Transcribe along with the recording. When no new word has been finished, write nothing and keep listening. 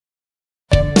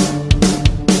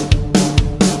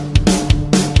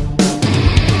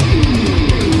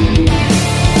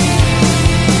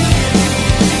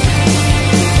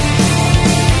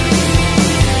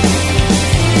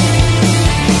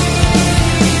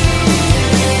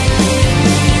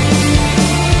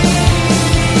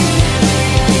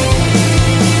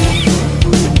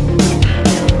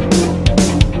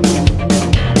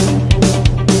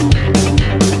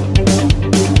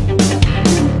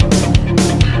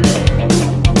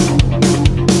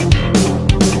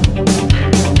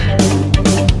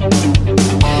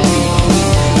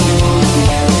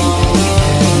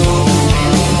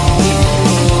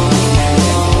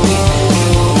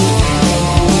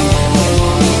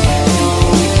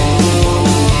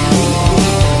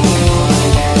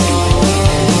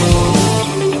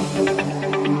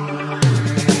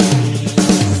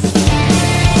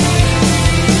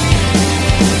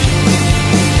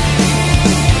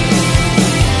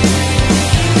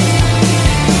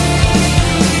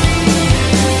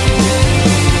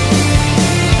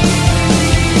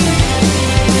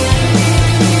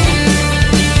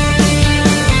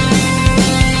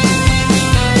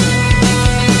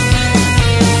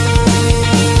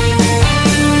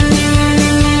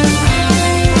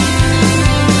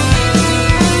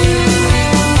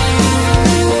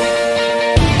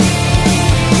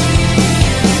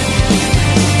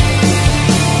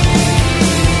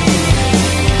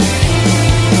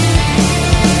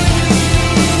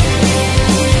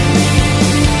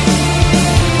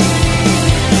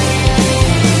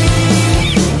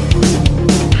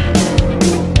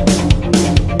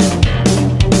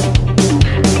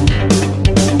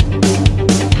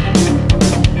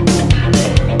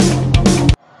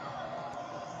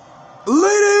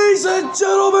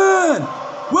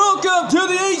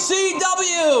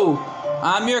ACW.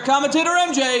 I'm your commentator,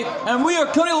 MJ, and we are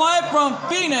coming live from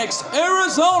Phoenix,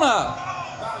 Arizona.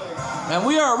 And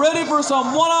we are ready for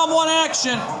some one-on-one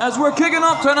action as we're kicking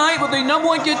off tonight with the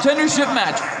 #1 contendership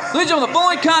match. Ladies and gentlemen, the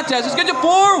following contest is scheduled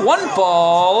for one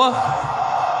fall.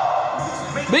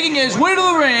 Making his way to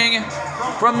the ring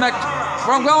from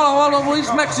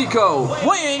Guadalajara, Mexico,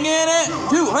 weighing in at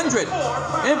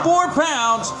 204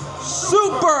 pounds,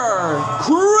 Super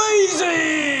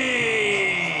Crazy!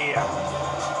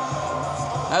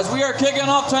 As we are kicking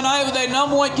off tonight with a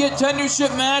 #1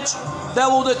 contendership match that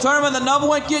will determine the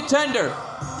 #1 contender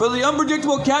for the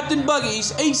Unpredictable Captain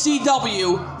Buggy's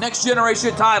ACW Next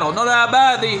Generation title. No doubt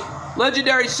about it, the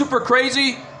legendary Super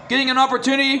Crazy getting an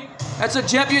opportunity. That's a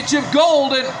championship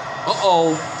gold, and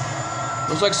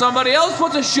looks like somebody else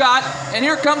puts a shot, and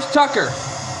here comes Tucker,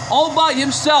 all by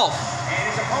himself.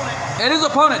 And his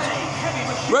opponent,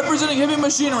 representing Heavy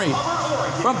Machinery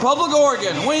from Public,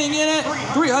 Oregon, weighing in at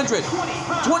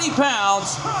 320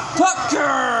 pounds,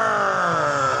 Tucker.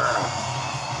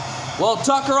 Well,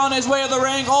 Tucker on his way to the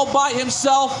ring, all by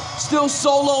himself, still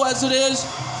solo as it is,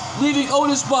 leaving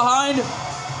Otis behind.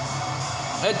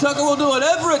 And Tucker will do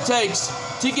whatever it takes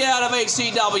to get out of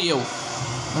ACW.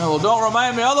 Well, don't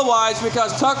remind me otherwise,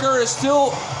 because Tucker is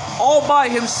still all by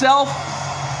himself.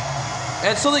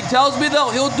 And something tells me, though,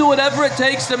 he'll do whatever it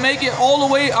takes to make it all the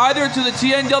way either to the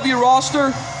TNW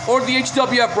roster or the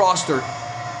HWF roster.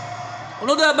 Well,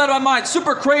 no doubt about it in my mind,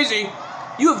 Super Crazy,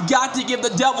 you have got to give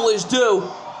the devil his due.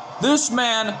 This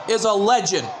man is a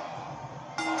legend.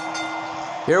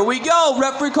 Here we go.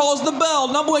 Referee calls the bell.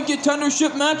 #1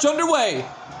 contendership match underway,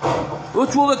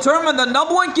 which will determine the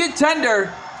 #1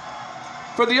 contender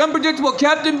for the Unpredictable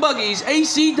Captain Buggy's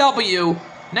ACW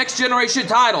Next Generation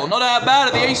title. No doubt about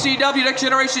it, the ACW Next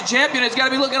Generation champion has got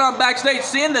to be looking on backstage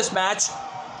seeing this match,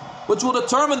 which will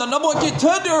determine the #1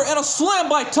 contender, and a slam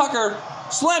by Tucker,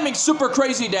 slamming Super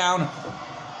Crazy down.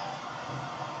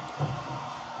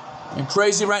 And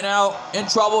Crazy right now in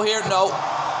trouble here. No.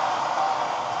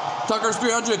 Tucker's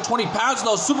 320 pounds,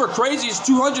 though. Super Crazy is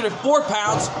 204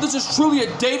 pounds. This is truly a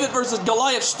David versus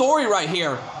Goliath story right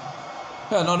here.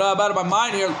 Yeah, no doubt about it in my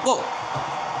mind here. Look.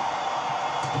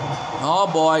 Oh,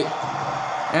 boy.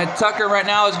 And Tucker right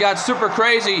now has got Super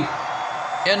Crazy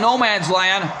in no man's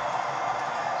land.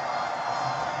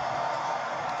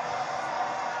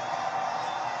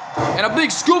 And a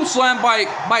big scoop slam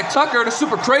by Tucker to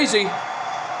Super Crazy.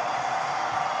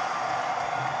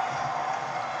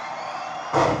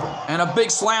 And a big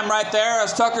slam right there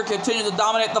as Tucker continues to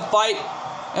dominate the fight.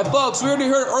 And folks, we already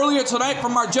heard earlier tonight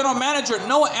from our general manager,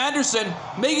 Noah Anderson,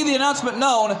 making the announcement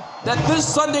known that this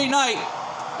Sunday night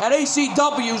at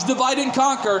ACW's Divide and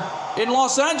Conquer in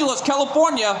Los Angeles,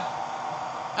 California,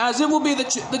 as it will be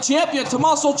the champion,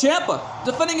 Tommaso Ciampa,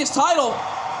 defending his title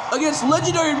against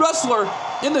legendary wrestler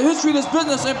in the history of this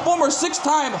business and former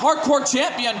 6-time hardcore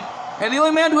champion, and the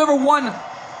only man who ever won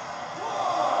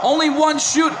only one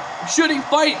shooting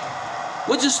fight,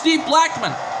 which is Steve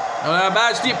Blackman.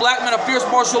 About Steve Blackman, a fierce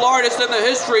martial artist in the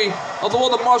history of the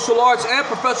world of martial arts and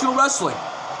professional wrestling.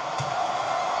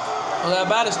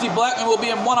 About it, Steve Blackman will be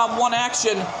in one-on-one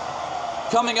action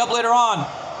coming up later on.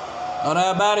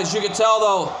 About it, as you can tell,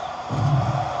 though,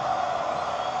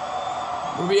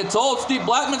 we're being told Steve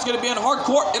Blackman's going to be in a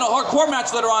hardcore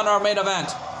match later on in our main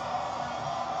event.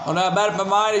 About it, in my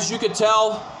mind, as you can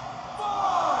tell,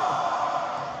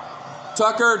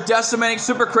 Tucker decimating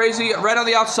Super Crazy right on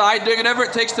the outside, doing whatever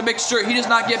it takes to make sure he does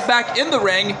not get back in the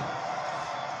ring.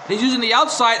 He's using the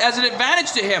outside as an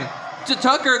advantage to him. To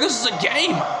Tucker, this is a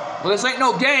game. Well, this ain't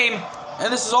no game,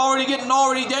 and this is already getting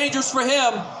dangerous for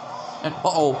him. And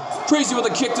Crazy with a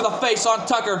kick to the face on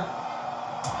Tucker.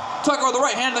 Tucker with a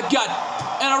right hand to the gut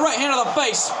and a right hand to the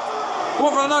face.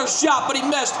 Going for another shot, but he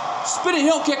missed. Spinning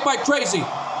heel kick by Crazy.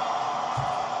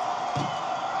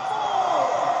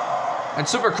 And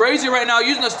Super Crazy right now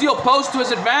using the steel post to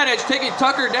his advantage, taking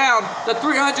Tucker down, the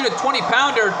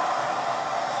 320-pounder.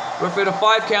 Referee a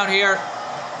 5 count here.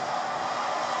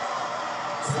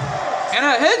 And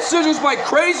a head scissors by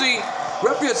Crazy.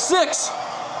 Referee at 6.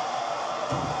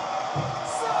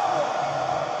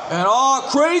 And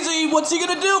Crazy, what's he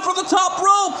going to do from the top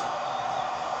rope?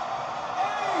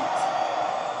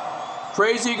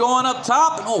 Crazy going up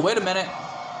top. And, wait a minute.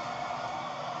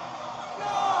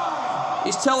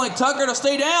 He's telling Tucker to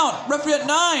stay down. Referee at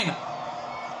 9.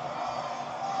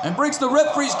 And breaks the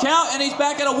referee's count, and he's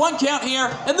back at a 1 count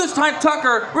here. And this time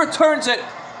Tucker returns it,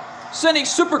 sending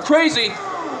Super Crazy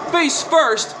face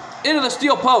first into the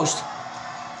steel post.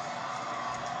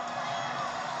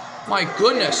 My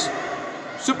goodness.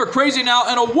 Super Crazy now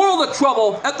in a world of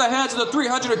trouble at the hands of the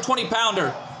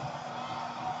 320-pounder.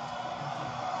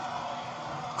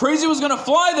 Crazy was going to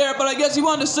fly there, but I guess he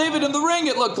wanted to save it in the ring,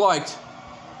 it looked like.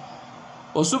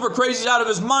 Well, Super Crazy's out of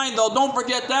his mind, though. Don't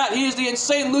forget that. He is the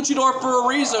insane luchador for a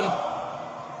reason.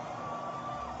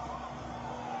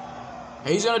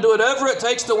 He's going to do whatever it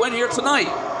takes to win here tonight.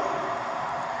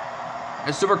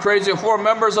 And Super Crazy are 4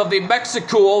 members of the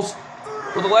Mexicools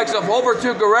with the legs of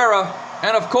Roberto Guerrera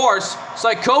and, of course,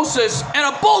 Psychosis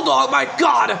and a Bulldog, my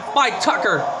God, by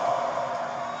Tucker.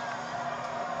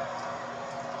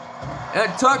 And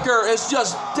Tucker is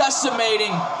just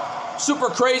decimating Super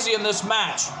Crazy in this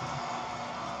match.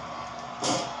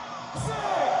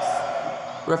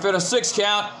 Ref at a 6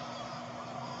 count.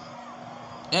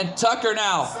 And Tucker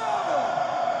now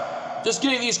just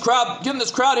getting this crowd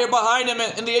here behind him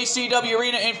in the ACW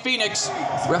arena in Phoenix.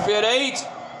 Referee at 8.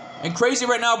 And Crazy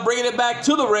right now bringing it back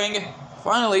to the ring.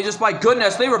 Finally, just my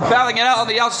goodness, they were battling it out on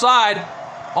the outside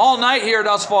all night here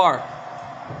thus far.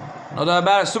 No doubt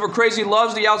about it. Super Crazy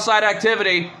loves the outside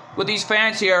activity with these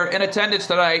fans here in attendance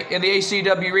tonight in the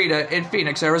ACW arena in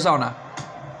Phoenix, Arizona.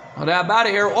 No doubt about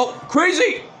it here. Oh,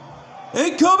 Crazy!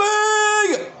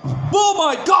 Incoming! Oh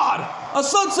my God! A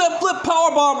sunset flip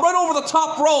powerbomb right over the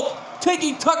top rope,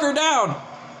 taking Tucker down.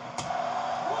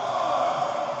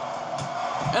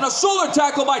 And a shoulder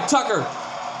tackle by Tucker.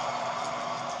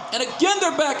 And again,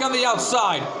 they're back on the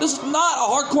outside. This is not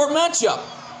a hardcore matchup.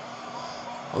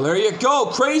 Well, there you go.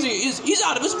 Crazy, he's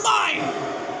out of his mind.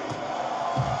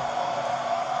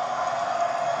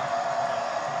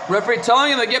 Referee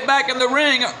telling him to get back in the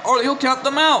ring or he'll count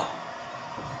them out.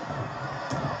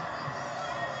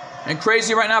 And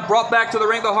Crazy right now brought back to the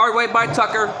ring the hard way by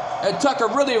Tucker. And Tucker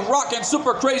really rocking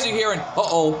Super Crazy here. And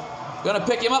gonna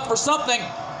pick him up for something.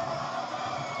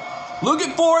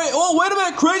 Looking for it. Oh, wait a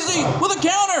minute, Crazy with a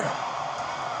counter.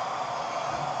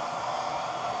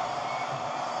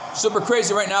 Super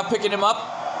Crazy right now picking him up.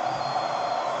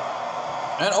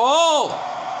 And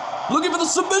looking for the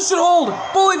submission hold.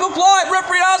 Bully for fly.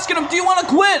 Referee asking him, do you want to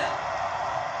quit?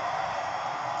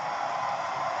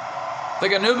 I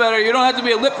think I knew better. You don't have to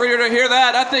be a lip reader to hear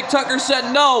that. I think Tucker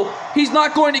said no. He's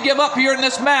not going to give up here in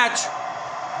this match.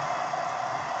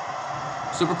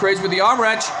 Super Crazy with the arm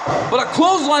wrench. But a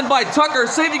clothesline by Tucker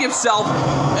saving himself.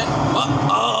 And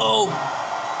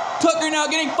Tucker now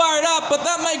getting fired up, but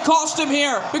that may cost him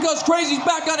here because Crazy's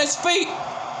back on his feet.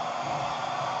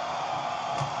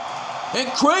 And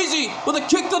Crazy with a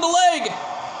kick to the leg.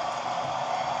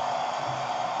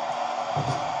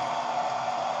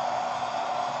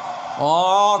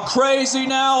 Oh, Crazy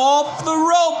now off the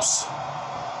ropes.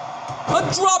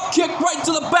 A drop kick right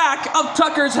to the back of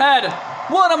Tucker's head.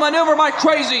 What a maneuver by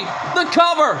Crazy. The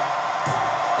cover.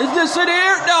 Is this it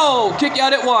here? No. Kick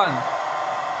out at 1.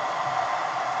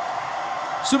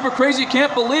 Super Crazy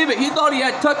can't believe it. He thought he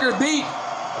had Tucker beat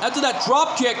after that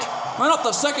drop kick. Right off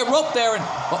the second rope there. And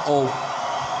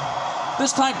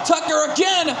this time Tucker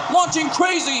again launching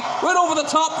Crazy right over the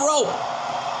top rope.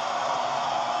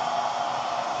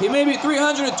 He may be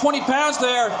 320 pounds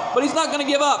there, but he's not going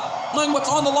to give up, knowing what's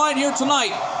on the line here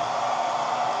tonight.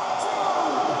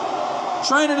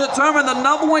 Trying to determine the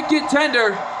 #1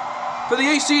 contender for the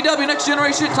ACW Next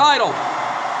Generation title.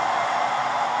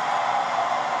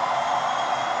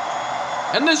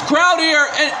 And this crowd here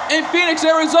in Phoenix,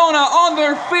 Arizona, on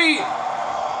their feet.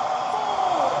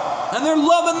 And they're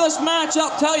loving this match,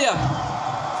 I'll tell you.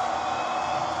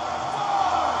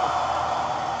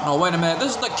 Oh, wait a minute.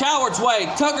 This is the coward's way.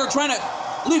 Tucker trying to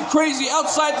leave Crazy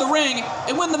outside the ring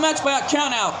and win the match by a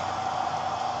countout.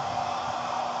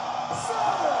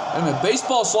 Wait a minute.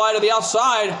 Baseball slide to the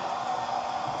outside.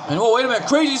 And wait a minute.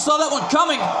 Crazy saw that one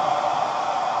coming.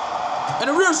 And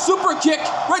a rear super kick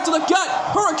right to the gut.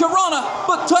 Hurricanrana,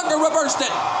 but Tucker reversed it.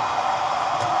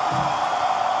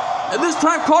 And this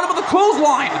time caught him with a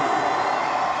clothesline.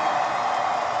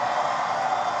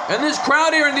 And this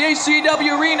crowd here in the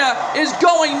ACW arena is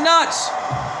going nuts.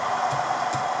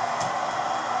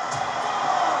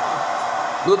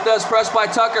 Luthez pressed by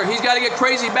Tucker. He's got to get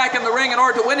Crazy back in the ring in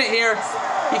order to win it here.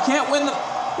 He can't win the...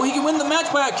 Well, he can win the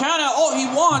match by a countout all he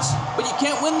wants, but you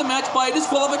can't win the match by a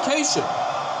disqualification.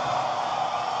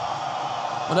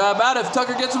 But how about if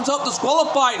Tucker gets himself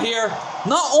disqualified here,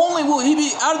 not only will he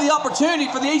be out of the opportunity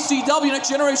for the ACW Next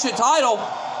Generation title,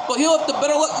 but he'll have to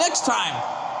better luck next time.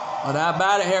 But how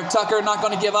about it here? Tucker not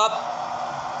going to give up.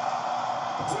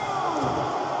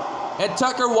 And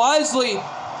Tucker wisely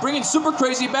bringing Super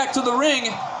Crazy back to the ring.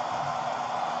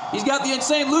 He's got the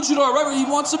insane luchador right where he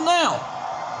wants him now.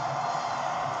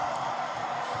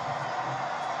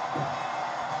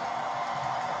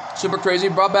 Super Crazy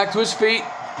brought back to his feet.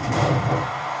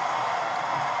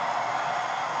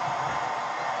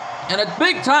 And a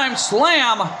big time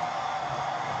slam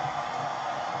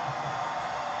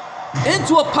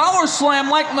into a power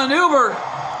slam-like maneuver.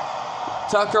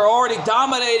 Tucker already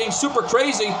dominating Super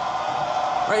Crazy.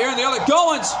 Right here in the other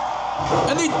goings.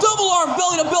 And the double arm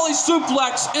belly-to-belly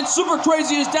suplex. And Super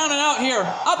Crazy is down and out here.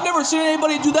 I've never seen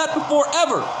anybody do that before,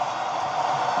 ever.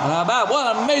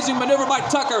 What an amazing maneuver by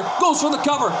Tucker. Goes for the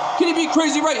cover. Can he beat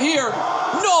Crazy right here?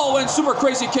 No, and Super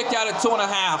Crazy kicked out at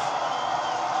 2.5.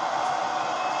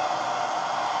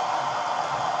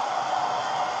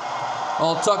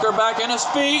 Oh, Tucker back in his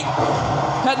feet.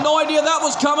 Had no idea that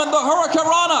was coming. The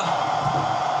Hurricanrana.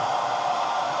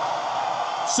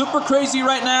 Super Crazy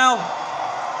right now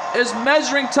is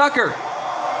measuring Tucker.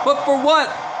 But for what?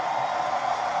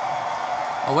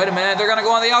 Oh, wait a minute. They're going to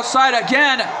go on the outside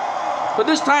again. But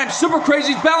this time, Super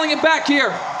Crazy's battling it back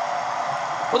here.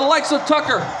 For the likes of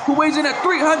Tucker, who weighs in at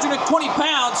 320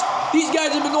 pounds. These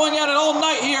guys have been going at it all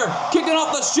night here, kicking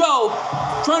off the show,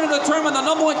 trying to determine the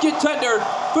 #1 contender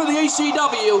for the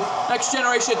ACW Next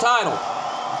Generation title.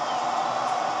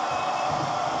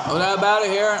 No doubt about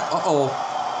it here. Uh-oh.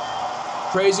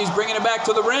 Crazy's bringing it back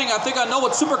to the ring. I think I know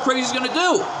what Super Crazy's going to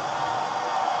do.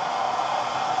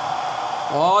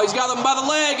 Oh, he's got them by the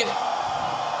leg.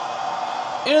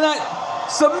 Into that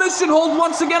submission hold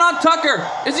once again on Tucker.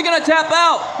 Is he going to tap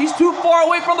out? He's too far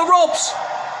away from the ropes.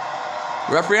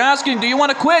 Referee asking, do you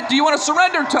want to quit? Do you want to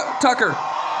surrender, Tucker?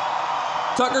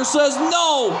 Tucker says,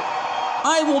 no,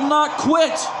 I will not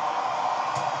quit.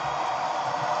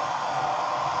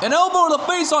 An elbow to the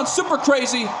face on Super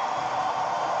Crazy.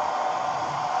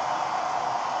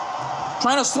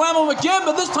 Trying to slam him again,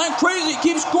 but this time Crazy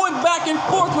keeps going back and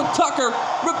forth with Tucker,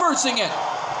 reversing it.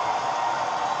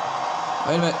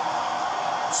 Wait a minute.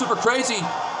 Super Crazy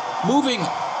moving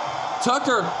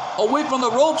Tucker away from the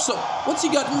ropes. So what's he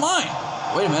got in mind?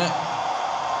 Wait a minute.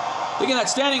 Thinking that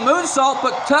standing moonsault,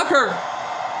 but Tucker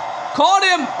caught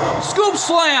him. Scoop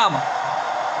slam.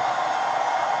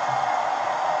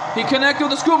 He connected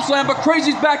with the scoop slam, but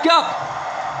Crazy's back up.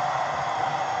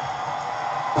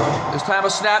 This time a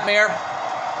snapmare.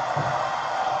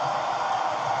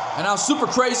 And now Super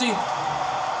Crazy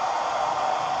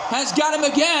has got him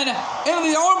again into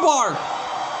the armbar.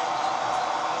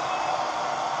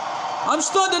 I'm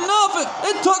stunned enough,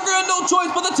 and Tucker had no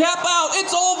choice but to tap out.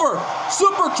 It's over.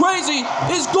 Super Crazy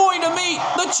is going to meet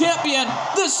the champion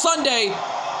this Sunday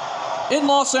in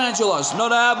Los Angeles. No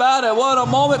doubt about it. What a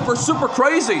moment for Super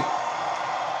Crazy.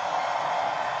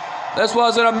 This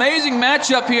was an amazing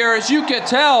matchup here, as you can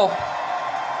tell.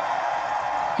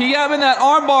 He got him in that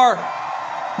armbar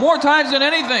more times than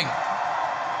anything.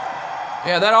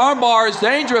 Yeah, that armbar is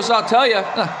dangerous, I'll tell you.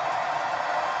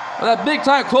 That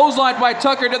big-time clothesline by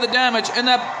Tucker did the damage, and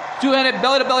that two-handed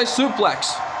belly-to-belly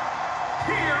suplex.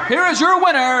 Here is your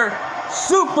winner,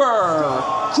 Super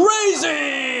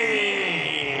Crazy!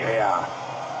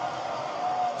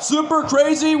 Super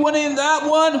Crazy winning that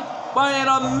one by an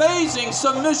amazing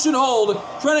submission hold,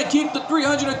 trying to keep the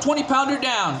 320-pounder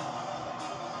down.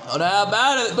 No doubt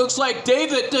about it. It looks like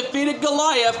David defeated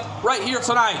Goliath right here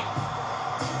tonight.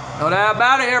 No doubt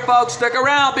about it here, folks. Stick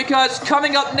around, because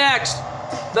coming up next,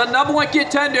 the #1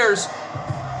 contenders,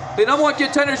 the #1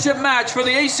 contendership match for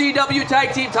the ACW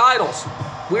Tag Team titles.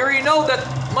 We already know that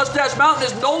Mustache Mountain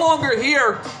is no longer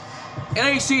here in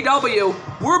ACW.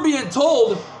 We're being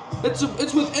told it's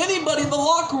with anybody in the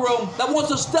locker room that wants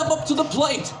to step up to the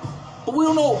plate. But we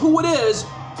don't know who it is,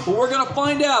 but we're going to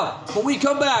find out when we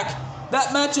come back. That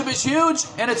matchup is huge,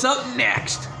 and it's up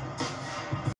next.